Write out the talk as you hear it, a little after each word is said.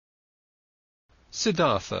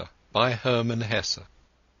Siddhartha by Hermann Hesse.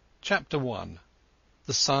 Chapter 1.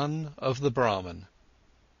 The Son of the Brahman.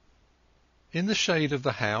 In the shade of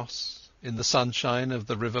the house, in the sunshine of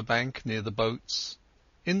the river bank near the boats,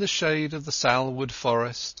 in the shade of the salwood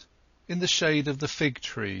forest, in the shade of the fig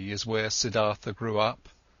tree is where Siddhartha grew up,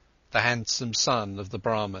 the handsome son of the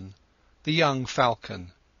Brahman, the young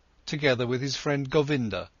falcon, together with his friend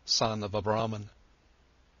Govinda, son of a Brahman.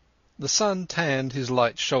 The sun tanned his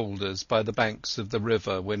light shoulders by the banks of the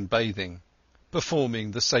river when bathing, performing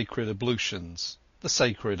the sacred ablutions, the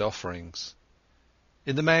sacred offerings.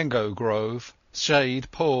 In the mango grove, shade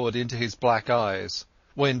poured into his black eyes,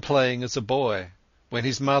 when playing as a boy, when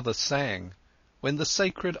his mother sang, when the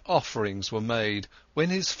sacred offerings were made, when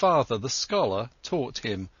his father, the scholar, taught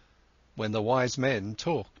him, when the wise men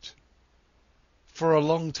talked. For a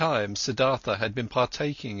long time Siddhartha had been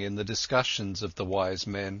partaking in the discussions of the wise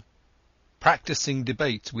men, practicing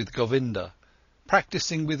debate with Govinda,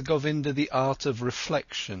 practicing with Govinda the art of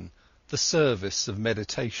reflection, the service of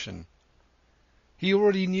meditation. He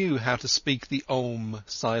already knew how to speak the Om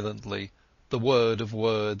silently, the word of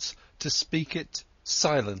words, to speak it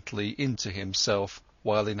silently into himself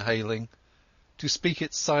while inhaling, to speak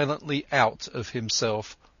it silently out of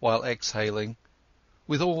himself while exhaling,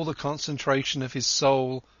 with all the concentration of his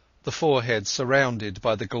soul, the forehead surrounded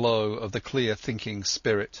by the glow of the clear thinking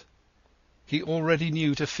spirit. He already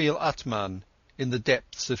knew to feel Atman in the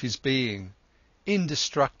depths of his being,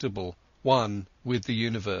 indestructible, one with the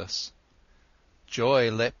universe.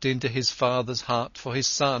 Joy leapt into his father's heart for his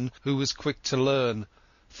son, who was quick to learn,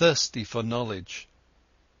 thirsty for knowledge.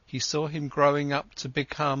 He saw him growing up to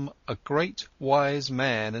become a great wise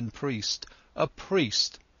man and priest, a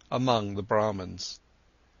priest among the Brahmans.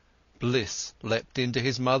 Bliss leapt into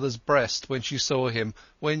his mother's breast when she saw him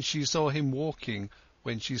walking,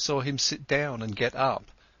 when she saw him sit down and get up,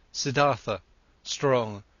 Siddhartha,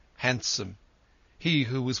 strong, handsome, he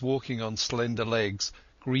who was walking on slender legs,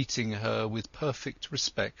 greeting her with perfect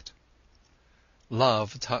respect.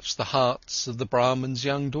 Love touched the hearts of the Brahman's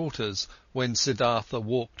young daughters when Siddhartha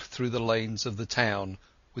walked through the lanes of the town,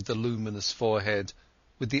 with the luminous forehead,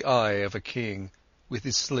 with the eye of a king, with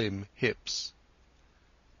his slim hips.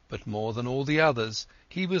 But more than all the others,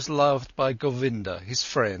 he was loved by Govinda, his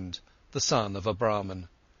friend, the son of a Brahman.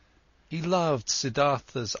 He loved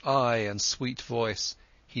Siddhartha's eye and sweet voice,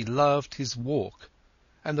 he loved his walk,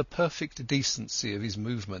 and the perfect decency of his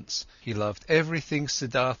movements. He loved everything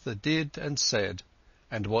Siddhartha did and said,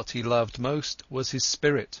 and what he loved most was his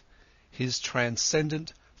spirit, his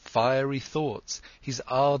transcendent, fiery thoughts, his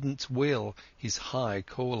ardent will, his high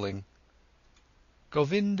calling.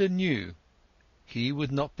 Govinda knew he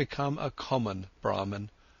would not become a common Brahman,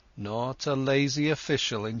 not a lazy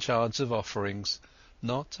official in charge of offerings,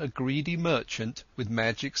 not a greedy merchant with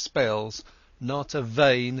magic spells, not a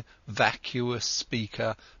vain, vacuous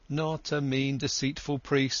speaker, not a mean, deceitful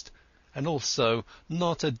priest, and also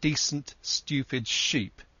not a decent, stupid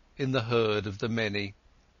sheep in the herd of the many.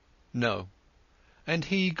 No, and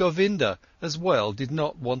he, Govinda, as well, did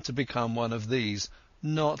not want to become one of these,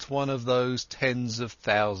 not one of those tens of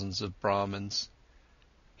thousands of Brahmins.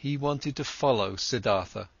 He wanted to follow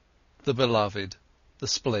Siddhartha, the beloved, the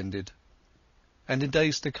splendid. And in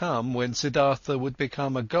days to come, when Siddhartha would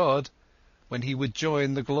become a god, when he would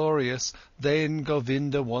join the glorious, then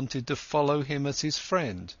Govinda wanted to follow him as his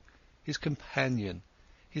friend, his companion,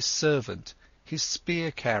 his servant, his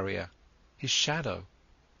spear-carrier, his shadow.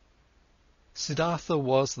 Siddhartha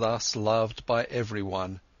was thus loved by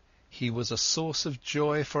everyone. He was a source of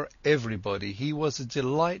joy for everybody, he was a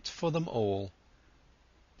delight for them all.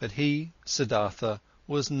 But he, Siddhartha,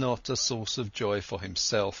 was not a source of joy for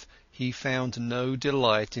himself. He found no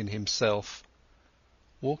delight in himself.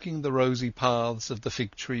 Walking the rosy paths of the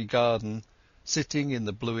fig tree garden, sitting in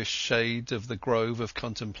the bluish shade of the grove of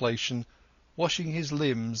contemplation, washing his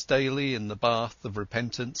limbs daily in the bath of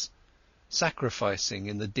repentance, sacrificing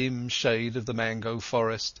in the dim shade of the mango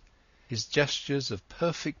forest, his gestures of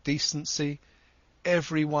perfect decency,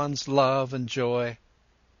 everyone's love and joy,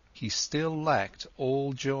 he still lacked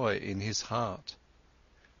all joy in his heart.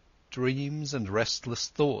 Dreams and restless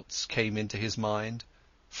thoughts came into his mind,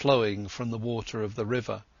 flowing from the water of the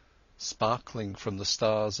river, sparkling from the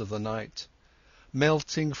stars of the night.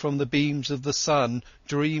 Melting from the beams of the sun,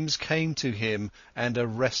 dreams came to him, and a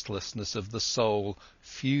restlessness of the soul,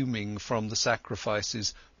 fuming from the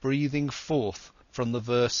sacrifices, breathing forth from the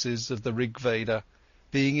verses of the Rigveda,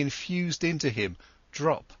 being infused into him,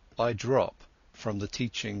 drop by drop, from the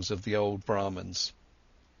teachings of the old Brahmins.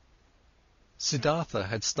 Siddhartha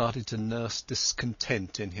had started to nurse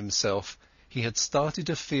discontent in himself. He had started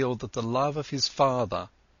to feel that the love of his father,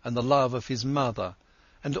 and the love of his mother,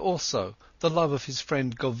 and also the love of his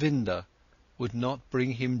friend Govinda, would not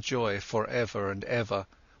bring him joy for ever and ever,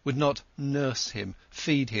 would not nurse him,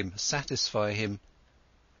 feed him, satisfy him.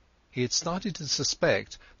 He had started to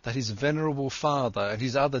suspect that his venerable father and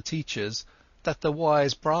his other teachers, that the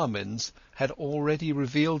wise Brahmins, had already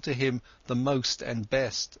revealed to him the most and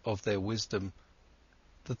best of their wisdom,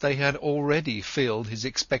 that they had already filled his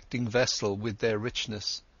expecting vessel with their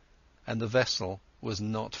richness, and the vessel was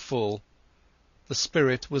not full. The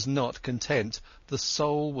spirit was not content, the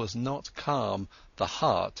soul was not calm, the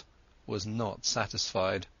heart was not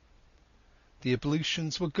satisfied. The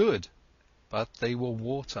ablutions were good, but they were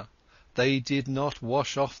water. They did not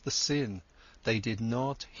wash off the sin. They did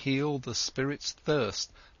not heal the spirit's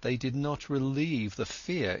thirst. They did not relieve the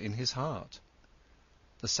fear in his heart.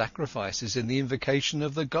 The sacrifices in the invocation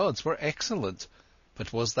of the gods were excellent,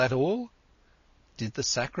 but was that all? Did the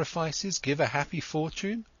sacrifices give a happy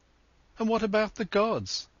fortune? And what about the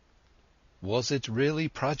gods? Was it really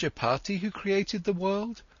Prajapati who created the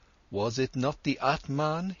world? Was it not the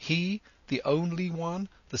Atman, he, the only one,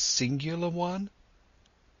 the singular one?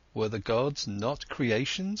 Were the gods not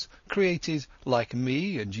creations, created like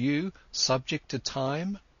me and you, subject to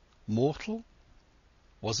time, mortal?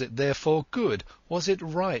 Was it therefore good? Was it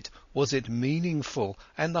right? Was it meaningful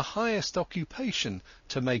and the highest occupation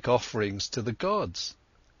to make offerings to the gods?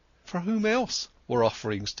 For whom else were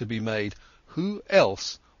offerings to be made? Who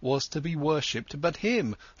else was to be worshipped but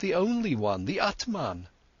him, the only one, the Atman?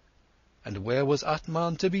 And where was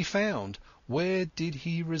Atman to be found? Where did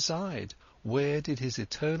he reside? Where did his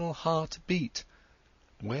eternal heart beat?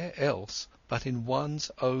 Where else but in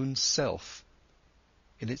one's own self,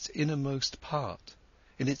 in its innermost part,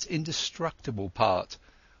 in its indestructible part,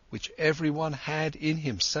 which everyone had in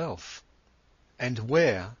himself? And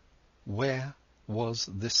where was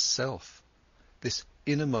this self, this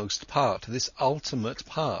innermost part, this ultimate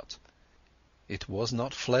part? It was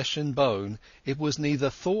not flesh and bone, it was neither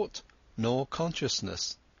thought nor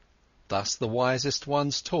consciousness. Thus the wisest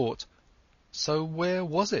ones taught. So where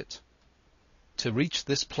was it? To reach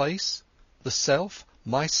this place, the self,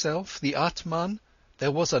 myself, the Atman,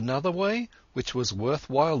 there was another way which was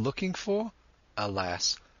worthwhile looking for?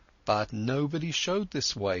 Alas, but nobody showed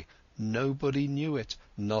this way, nobody knew it,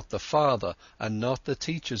 not the Father, and not the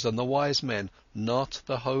teachers and the wise men, not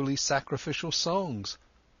the holy sacrificial songs.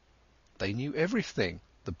 They knew everything,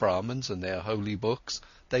 the Brahmins and their holy books,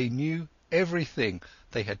 they knew everything,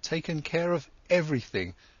 they had taken care of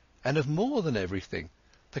everything, and of more than everything,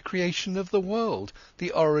 the creation of the world,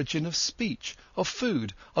 the origin of speech, of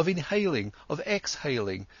food, of inhaling, of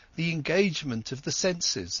exhaling, the engagement of the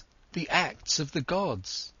senses, the acts of the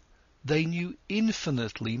gods. They knew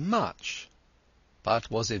infinitely much.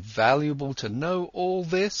 But was it valuable to know all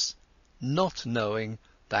this, not knowing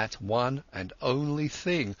that one and only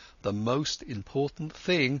thing, the most important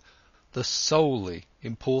thing, the solely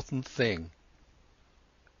important thing?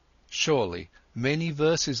 Surely, many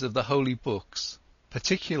verses of the holy books,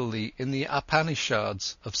 particularly in the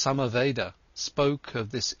Upanishads of Samaveda, spoke of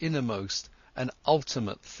this innermost and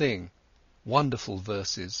ultimate thing. Wonderful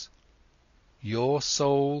verses. Your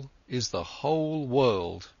soul is the whole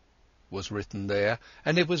world, was written there,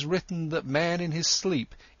 and it was written that man in his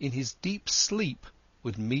sleep, in his deep sleep,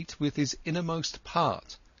 would meet with his innermost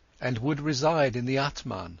part, and would reside in the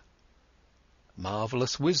Atman.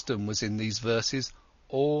 Marvellous wisdom was in these verses.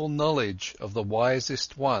 All knowledge of the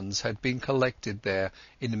wisest ones had been collected there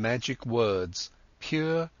in magic words,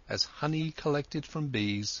 pure as honey collected from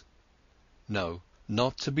bees. No,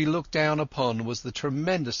 not to be looked down upon was the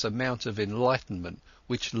tremendous amount of enlightenment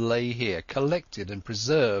which lay here collected and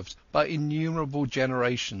preserved by innumerable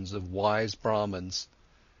generations of wise Brahmins.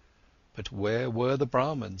 But where were the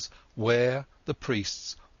Brahmins? Where the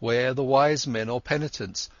priests? Where the wise men or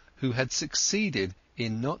penitents who had succeeded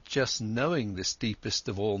in not just knowing this deepest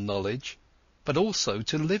of all knowledge, but also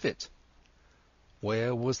to live it?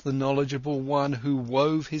 Where was the knowledgeable one who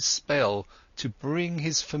wove his spell to bring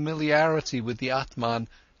his familiarity with the Atman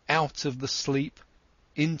out of the sleep,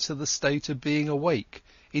 into the state of being awake,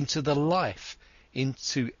 into the life,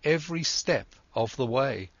 into every step of the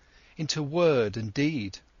way, into word and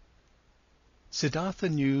deed? Siddhartha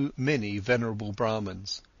knew many venerable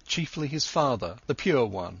Brahmins, chiefly his father, the pure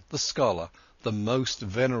one, the scholar, the most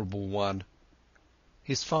venerable one.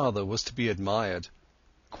 His father was to be admired.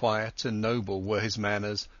 Quiet and noble were his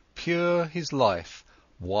manners, pure his life,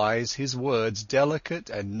 wise his words, delicate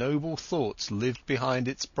and noble thoughts lived behind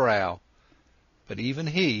its brow. But even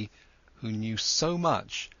he, who knew so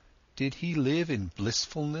much, did he live in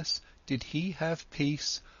blissfulness? Did he have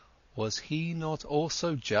peace? Was he not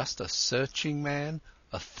also just a searching man,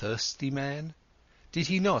 A thirsty man? Did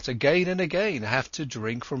he not again and again have to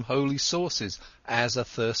drink from holy sources as a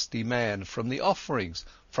thirsty man, from the offerings,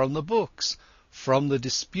 from the books, from the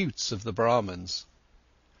disputes of the Brahmins?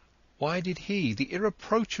 Why did he, the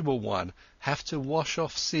irreproachable one, have to wash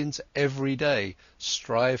off sins every day,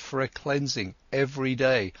 strive for a cleansing every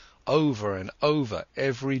day, over and over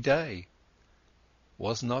every day?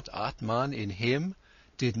 Was not Atman in him?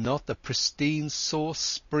 Did not the pristine source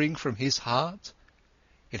spring from his heart?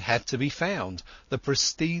 It had to be found, the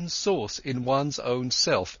pristine source in one's own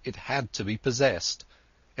self. It had to be possessed.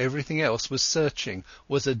 Everything else was searching,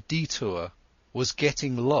 was a detour, was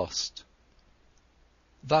getting lost.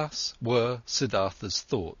 Thus were Siddhartha's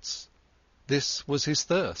thoughts. This was his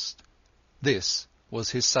thirst. This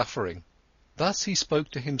was his suffering. Thus he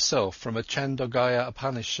spoke to himself from a Chandogya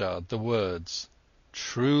Upanishad the words,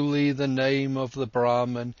 "Truly the name of the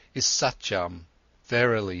Brahman is Satyam.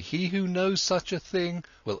 Verily, he who knows such a thing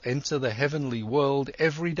will enter the heavenly world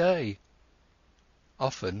every day."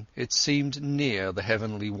 Often it seemed near the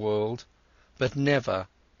heavenly world, but never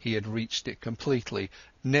he had reached it completely,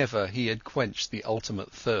 never he had quenched the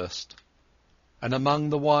ultimate thirst. And among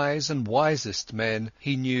the wise and wisest men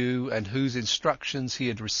he knew and whose instructions he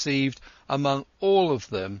had received, among all of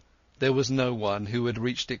them there was no one who had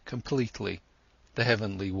reached it completely, the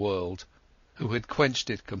heavenly world, who had quenched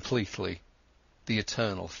it completely, the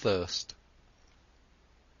eternal thirst.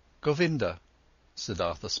 "Govinda,"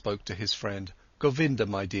 Siddhartha spoke to his friend, "Govinda,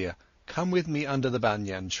 my dear, come with me under the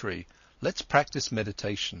banyan tree. Let's practice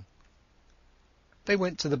meditation." They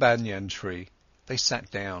went to the banyan tree. They sat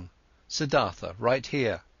down. Siddhartha right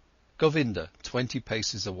here, Govinda 20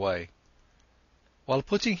 paces away. While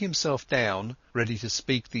putting himself down, ready to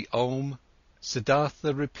speak the Om,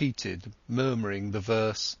 Siddhartha repeated, murmuring the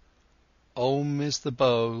verse, "Om is the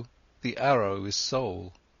bow, the arrow is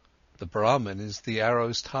soul. The Brahman is the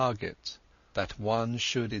arrow's target, that one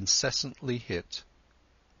should incessantly hit."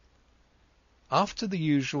 After the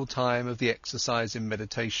usual time of the exercise in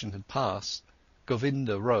meditation had passed,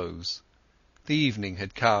 Govinda rose. The evening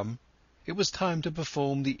had come. It was time to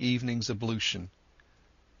perform the evening's ablution.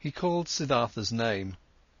 He called Siddhartha's name.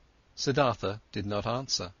 Siddhartha did not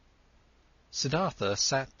answer. Siddhartha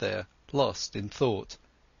sat there, lost in thought.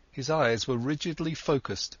 His eyes were rigidly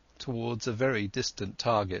focused towards a very distant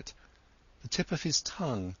target. The tip of his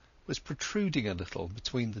tongue was protruding a little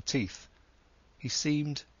between the teeth. He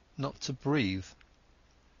seemed not to breathe.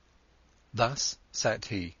 Thus sat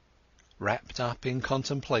he, wrapped up in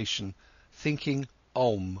contemplation, thinking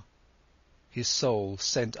Om, his soul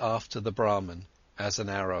sent after the Brahman as an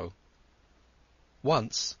arrow.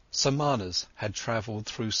 Once Samanas had travelled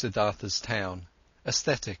through Siddhartha's town,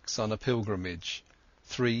 ascetics on a pilgrimage,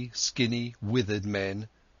 3 skinny, withered men,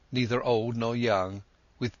 neither old nor young,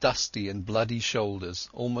 with dusty and bloody shoulders,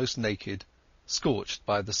 almost naked, scorched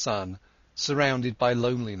by the sun, surrounded by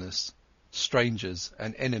loneliness, strangers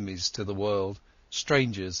and enemies to the world,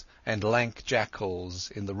 strangers and lank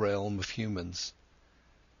jackals in the realm of humans.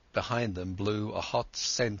 Behind them blew a hot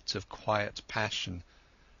scent of quiet passion,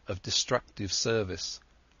 of destructive service,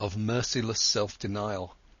 of merciless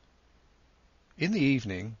self-denial. In the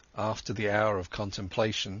evening, after the hour of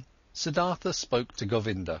contemplation, Siddhartha spoke to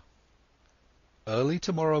Govinda. "Early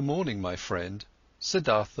tomorrow morning, my friend,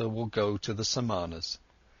 Siddhartha will go to the Samanas.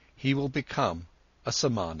 He will become a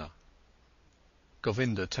Samana."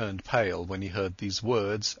 Govinda turned pale when he heard these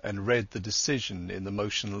words and read the decision in the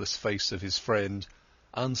motionless face of his friend,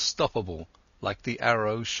 unstoppable like the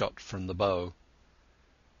arrow shot from the bow.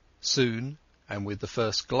 Soon, and with the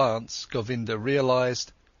first glance, Govinda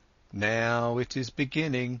realized, now it is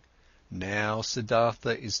beginning, now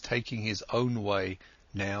Siddhartha is taking his own way,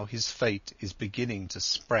 now his fate is beginning to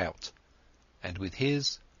sprout, and with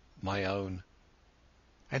his, my own.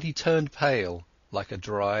 And he turned pale like a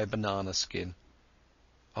dry banana skin.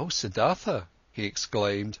 "Oh, Siddhartha," he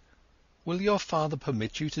exclaimed, "will your father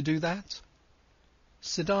permit you to do that?"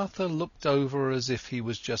 Siddhartha looked over as if he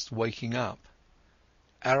was just waking up.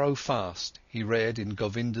 Arrow fast, he read in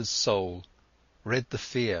Govinda's soul, read the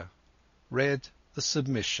fear, read the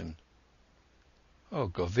submission. "Oh,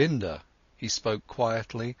 Govinda," he spoke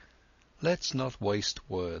quietly, "let's not waste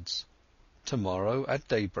words. Tomorrow at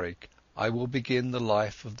daybreak I will begin the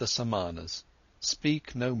life of the Samanas.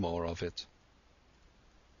 Speak no more of it."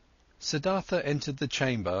 Siddhartha entered the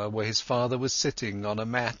chamber where his father was sitting on a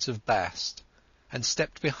mat of bast, and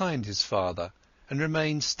stepped behind his father, and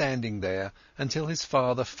remained standing there until his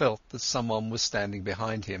father felt that someone was standing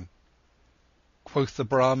behind him. Quoth the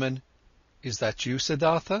Brahman, "Is that you,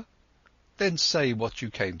 Siddhartha? Then say what you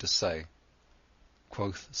came to say."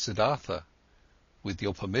 Quoth Siddhartha, "With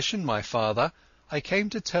your permission, my father, I came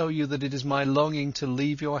to tell you that it is my longing to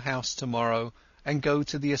leave your house tomorrow and go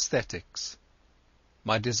to the ascetics.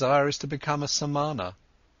 My desire is to become a samana.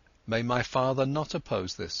 May my father not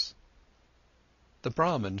oppose this." The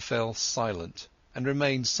Brahman fell silent, and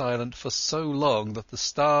remained silent for so long that the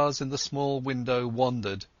stars in the small window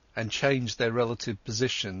wandered and changed their relative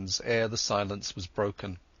positions ere the silence was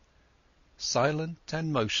broken. Silent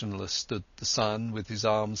and motionless stood the son with his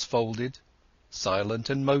arms folded, silent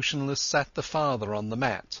and motionless sat the father on the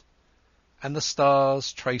mat, and the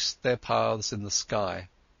stars traced their paths in the sky.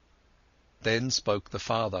 Then spoke the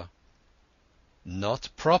father. "Not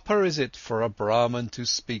proper is it for a Brahman to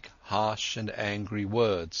speak harsh and angry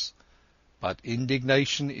words, but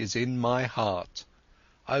indignation is in my heart.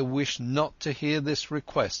 I wish not to hear this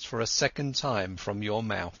request for a second time from your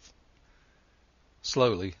mouth."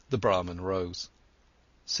 Slowly the Brahman rose.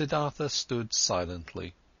 Siddhartha stood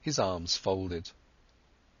silently, his arms folded.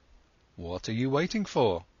 "What are you waiting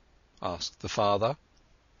for?" asked the father.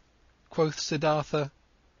 Quoth Siddhartha,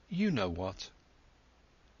 "You know what."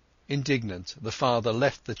 Indignant, the father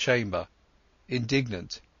left the chamber.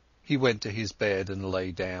 Indignant, he went to his bed and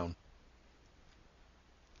lay down.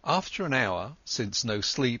 After an hour, since no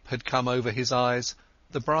sleep had come over his eyes,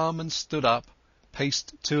 the Brahman stood up,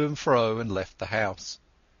 paced to and fro, and left the house.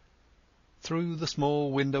 Through the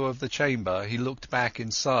small window of the chamber he looked back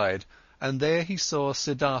inside, and there he saw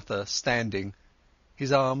Siddhartha standing,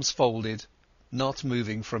 his arms folded, not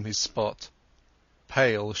moving from his spot.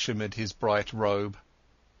 Pale shimmered his bright robe.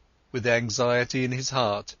 With anxiety in his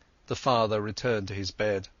heart, the father returned to his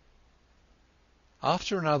bed.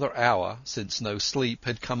 After another hour, since no sleep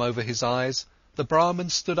had come over his eyes, the Brahman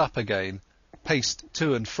stood up again, paced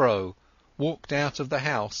to and fro, walked out of the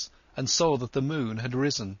house, and saw that the moon had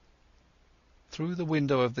risen. Through the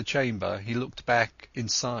window of the chamber he looked back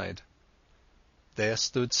inside. There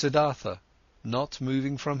stood Siddhartha, not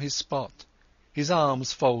moving from his spot, his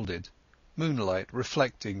arms folded, moonlight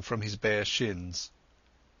reflecting from his bare shins.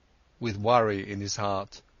 With worry in his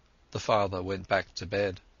heart, the father went back to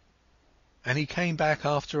bed. And he came back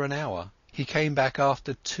after an hour, he came back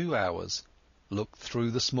after 2 hours, looked through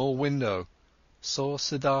the small window, saw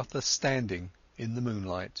Siddhartha standing in the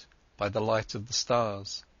moonlight, by the light of the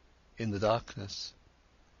stars, in the darkness.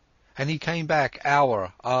 And he came back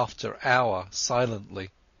hour after hour, silently.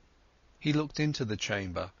 He looked into the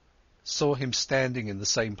chamber, saw him standing in the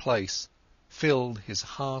same place, filled his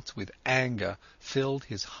heart with anger, filled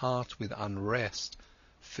his heart with unrest,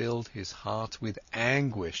 filled his heart with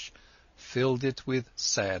anguish, filled it with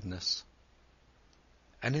sadness.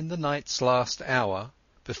 And in the night's last hour,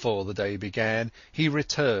 before the day began, he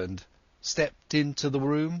returned, stepped into the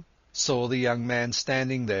room, saw the young man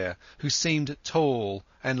standing there, who seemed tall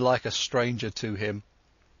and like a stranger to him.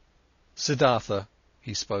 "Siddhartha,"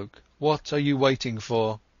 he spoke, "what are you waiting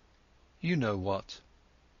for?" "You know what."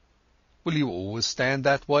 "Will you always stand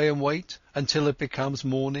that way and wait, until it becomes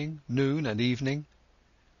morning, noon and evening?"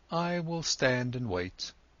 "I will stand and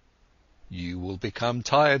wait." "You will become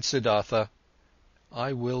tired, Siddhartha."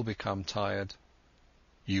 "I will become tired."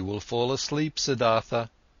 "You will fall asleep, Siddhartha."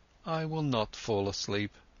 "I will not fall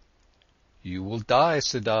asleep." "You will die,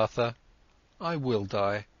 Siddhartha." "I will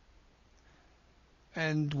die."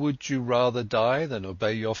 "And would you rather die than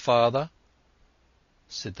obey your father?"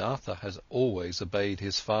 Siddhartha has always obeyed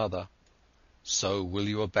his father. "So will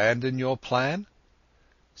you abandon your plan?"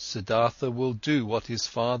 Siddhartha will do what his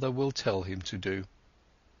father will tell him to do.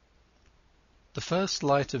 The first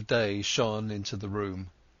light of day shone into the room.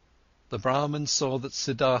 The Brahman saw that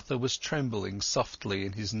Siddhartha was trembling softly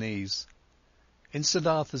in his knees. In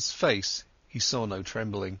Siddhartha's face he saw no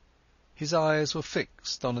trembling. His eyes were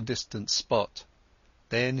fixed on a distant spot.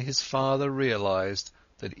 Then his father realized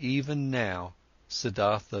that even now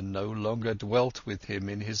Siddhartha no longer dwelt with him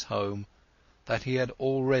in his home, that he had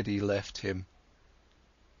already left him.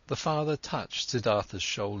 The father touched Siddhartha's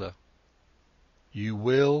shoulder. "You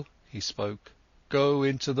will," he spoke, "go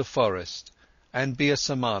into the forest and be a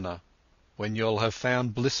samana. When you'll have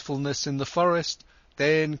found blissfulness in the forest,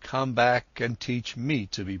 then come back and teach me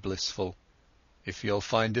to be blissful. If you'll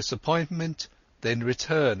find disappointment, then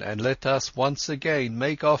return and let us once again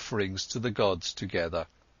make offerings to the gods together.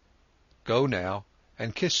 Go now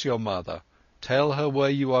and kiss your mother, tell her where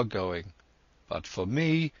you are going. But for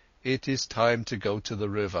me, it is time to go to the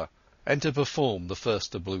river and to perform the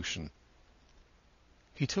first ablution."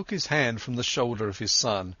 He took his hand from the shoulder of his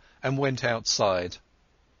son and went outside.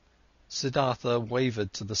 Siddhartha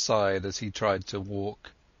wavered to the side as he tried to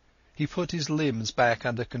walk. He put his limbs back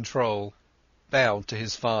under control, bowed to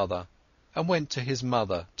his father, and went to his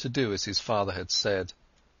mother to do as his father had said.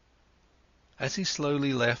 As he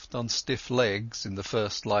slowly left on stiff legs in the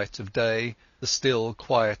first light of day the still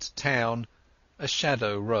quiet town, a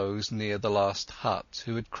shadow rose near the last hut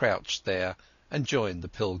who had crouched there and joined the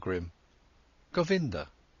pilgrim. "Govinda,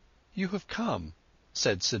 you have come,"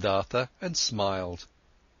 said Siddhartha, and smiled.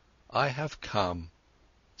 "I have come,"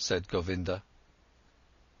 said Govinda.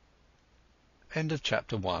 End of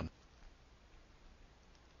chapter 1.